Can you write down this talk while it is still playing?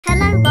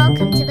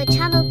Welcome to the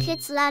channel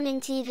Kids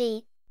Learning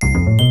TV.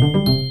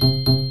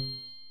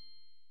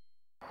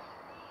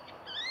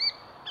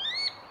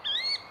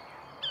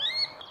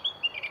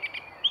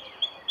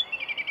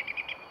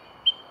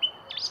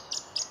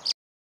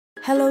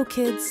 Hello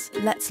kids,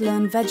 let's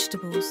learn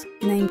vegetables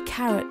named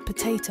carrot,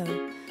 potato,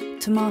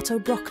 tomato,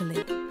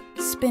 broccoli,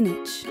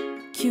 spinach,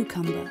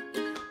 cucumber,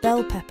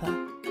 bell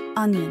pepper,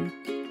 onion,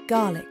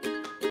 garlic,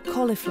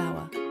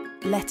 cauliflower,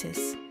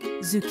 lettuce,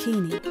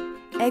 zucchini,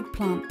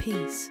 eggplant,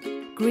 peas,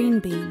 green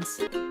beans,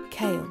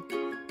 kale,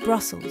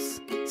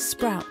 Brussels,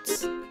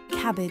 sprouts,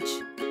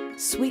 cabbage,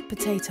 sweet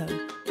potato,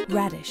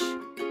 radish.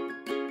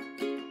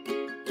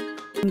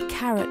 And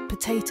carrot,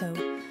 potato,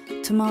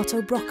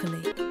 tomato,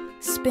 broccoli,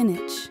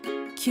 spinach,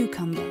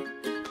 cucumber,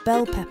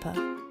 bell pepper,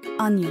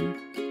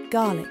 onion,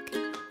 garlic,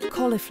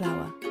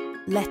 cauliflower,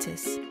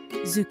 lettuce,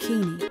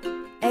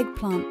 zucchini,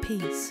 eggplant,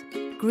 peas,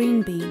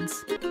 green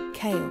beans,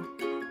 kale,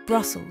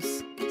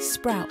 Brussels,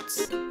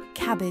 sprouts,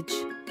 cabbage,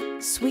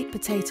 sweet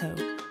potato,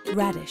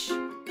 radish.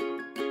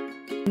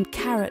 And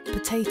carrot,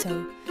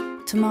 potato,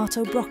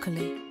 tomato,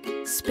 broccoli,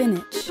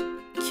 spinach,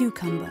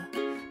 cucumber,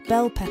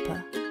 bell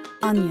pepper,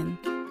 onion,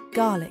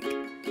 garlic,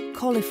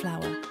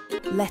 cauliflower,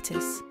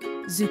 lettuce,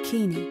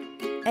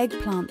 zucchini,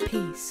 eggplant,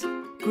 peas,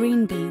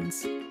 green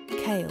beans,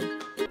 kale,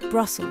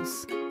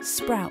 Brussels,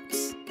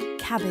 sprouts,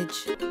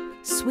 cabbage,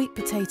 sweet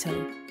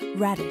potato,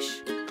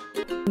 radish.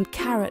 And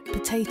carrot,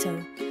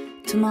 potato,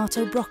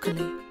 tomato,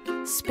 broccoli,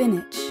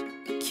 spinach,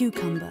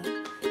 cucumber,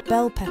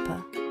 bell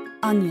pepper,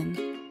 onion,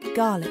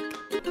 garlic,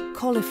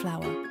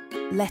 cauliflower,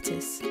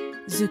 lettuce,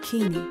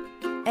 zucchini,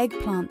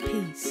 eggplant,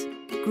 peas,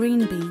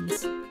 green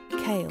beans,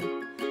 kale,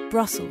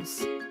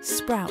 Brussels,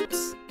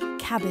 sprouts,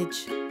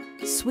 cabbage,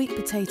 sweet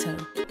potato,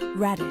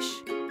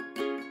 radish.